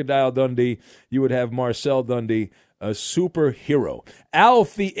and Crocodile Dundee, you would have Marcel Dundee, a superhero.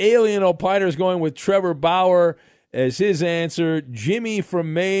 Alf, the alien opiner, is going with Trevor Bauer as his answer. Jimmy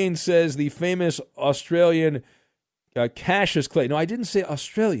from Maine says the famous Australian Cassius Clay. No, I didn't say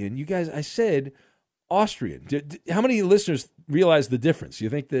Australian. You guys, I said Austrian. How many listeners realize the difference? You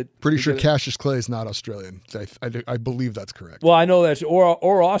think that? Pretty sure Cassius Clay is not Australian. I believe that's correct. Well, I know that's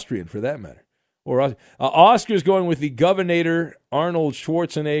or Austrian for that matter. Or Oscar's going with the Governor Arnold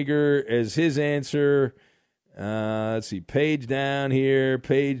Schwarzenegger as his answer. Let's see. Page down here.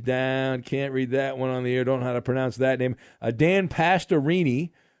 Can't read that one on the air. Don't know how to pronounce that name. Dan Pastorini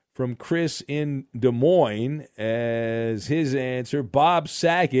from Chris in Des Moines as his answer. Bob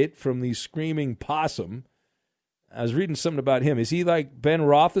Saget from the Screaming Possum. I was reading something about him. Is he like Ben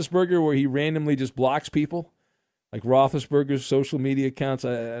Roethlisberger where he randomly just blocks people? Like Roethlisberger's social media accounts?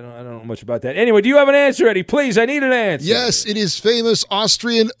 I don't know much about that. Anyway, do you have an answer, Eddie? Please, I need an answer. Yes, it is famous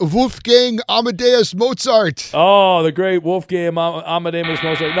Austrian Wolfgang Amadeus Mozart. Oh, the great Wolfgang Amadeus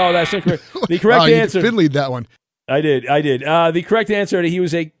Mozart. No, that's incorrect. The correct answer. You finleyed that one. I did. The correct answer, he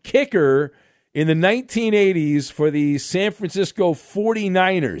was a kicker in the 1980s for the San Francisco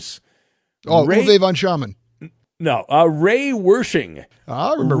 49ers. Oh, Uwe von Schamann. No, Ray Wersching.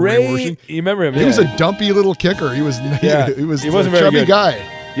 I remember Ray Wersching. You remember him? He was a dumpy little kicker. He was wasn't a chubby very good. guy.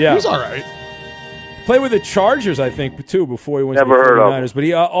 Yeah. He was all right. Played with the Chargers, I think, too, before he went Never to the heard 49ers. of him. But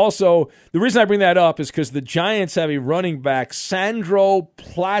he also, the reason I bring that up is because the Giants have a running back, Sandro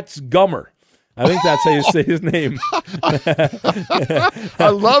Platzgummer. I think that's how you say his name. I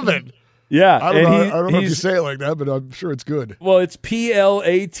love it. Yeah. I don't know if you say it like that, but I'm sure it's good. Well, it's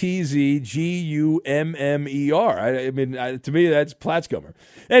Platzgummer. I mean, to me, that's Platzgummer.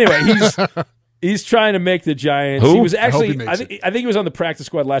 Anyway, he's trying to make the Giants. Who? He was actually, I think he was on the practice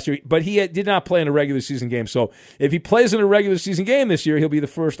squad last year, but he did not play in a regular season game. So if he plays in a regular season game this year, he'll be the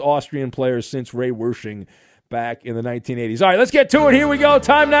first Austrian player since Ray Wersching back in the 1980s. All right, let's get to it. Here we go.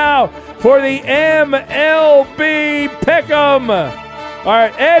 Time now for the MLB Pick'em. All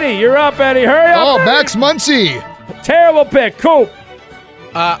right, Eddie, you're up, Eddie. Hurry up. Oh, Eddie. Max Muncy. Terrible pick. Coop.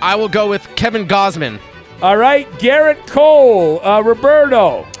 I will go with Kevin Gausman. All right, Garrett Cole.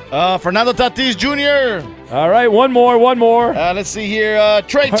 Roberto. Fernando Tatis Jr. All right, one more. Let's see here.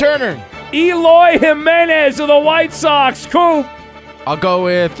 Trey Turner. Eloy Jimenez of the White Sox. Coop. I'll go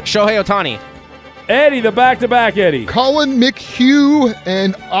with Shohei Ohtani. Eddie, the back-to-back Eddie. Colin McHugh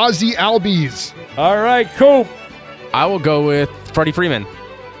and Ozzie Albies. All right, Coop. I will go with Freddie Freeman.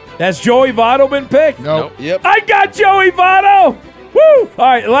 Has Joey Votto been picked? Nope. Yep. I got Joey Votto. Woo! All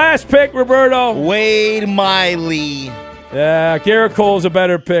right, last pick, Roberto. Wade Miley. Yeah, Garrett Cole's a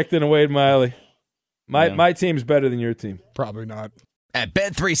better pick than Wade Miley. My team's better than your team. Probably not. At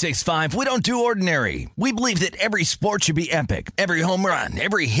Bet365, we don't do ordinary. We believe that every sport should be epic. Every home run,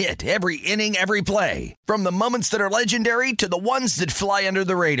 every hit, every inning, every play. From the moments that are legendary to the ones that fly under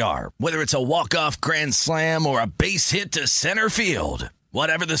the radar. Whether it's a walk-off grand slam or a base hit to center field.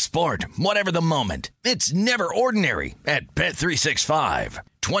 Whatever the sport, whatever the moment, it's never ordinary at Bet365.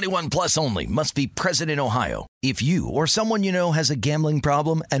 21 plus only. Must be present in Ohio. If you or someone you know has a gambling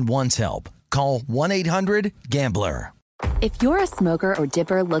problem and wants help, call 1-800-GAMBLER. If you're a smoker or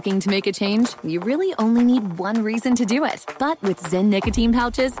dipper looking to make a change, you really only need one reason to do it. But with Zyn nicotine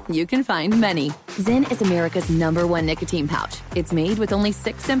pouches, you can find many. Zyn is America's #1 nicotine pouch. It's made with only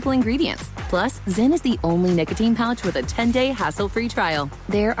 6 simple ingredients. Plus, Zyn is the only nicotine pouch with a 10-day hassle-free trial.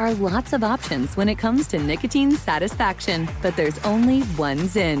 There are lots of options when it comes to nicotine satisfaction, but there's only one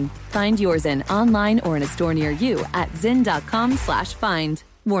Zyn. Find your Zyn online or in a store near you at zyn.com/find.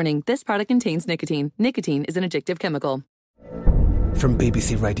 Warning, this product contains nicotine. Nicotine is an addictive chemical. From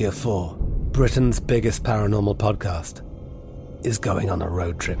BBC Radio 4, Britain's biggest paranormal podcast is going on a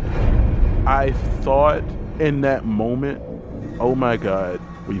road trip. I thought in that moment, oh my God,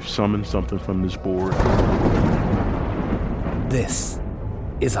 we've summoned something from this board. This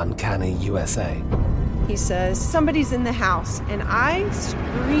is Uncanny USA. He says, somebody's in the house, and I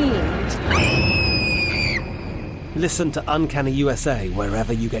screamed. Listen to Uncanny USA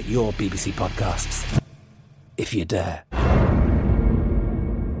wherever you get your BBC podcasts, if you dare.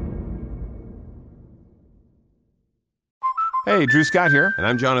 Hey, Drew Scott here, and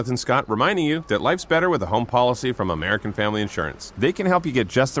I'm Jonathan Scott, reminding you that life's better with a home policy from American Family Insurance. They can help you get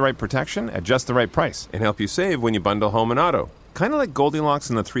just the right protection at just the right price and help you save when you bundle home and auto. Kind of like Goldilocks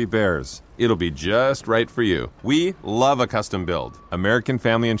and the Three Bears. It'll be just right for you. We love a custom build. American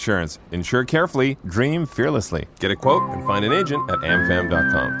Family Insurance. Insure carefully, dream fearlessly. Get a quote and find an agent at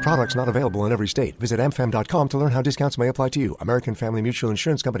amfam.com. Products not available in every state. Visit amfam.com to learn how discounts may apply to you. American Family Mutual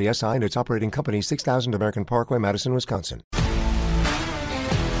Insurance Company, SI, and its operating company, 6000 American Parkway, Madison, Wisconsin.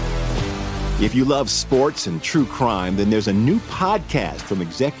 If you love sports and true crime, then there's a new podcast from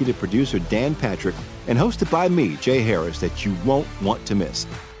executive producer Dan Patrick and hosted by me, Jay Harris, that you won't want to miss.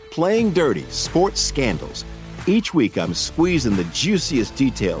 Playing Dirty: Sports Scandals. Each week, I'm squeezing the juiciest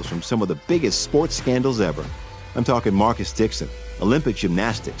details from some of the biggest sports scandals ever. I'm talking Marcus Dixon, Olympic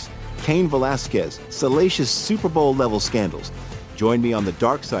gymnastics, Cain Velasquez, salacious Super Bowl-level scandals. Join me on the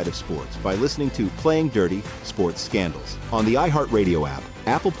dark side of sports by listening to Playing Dirty: Sports Scandals on the iHeartRadio app,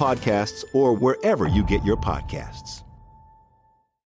 Apple Podcasts, or wherever you get your podcasts.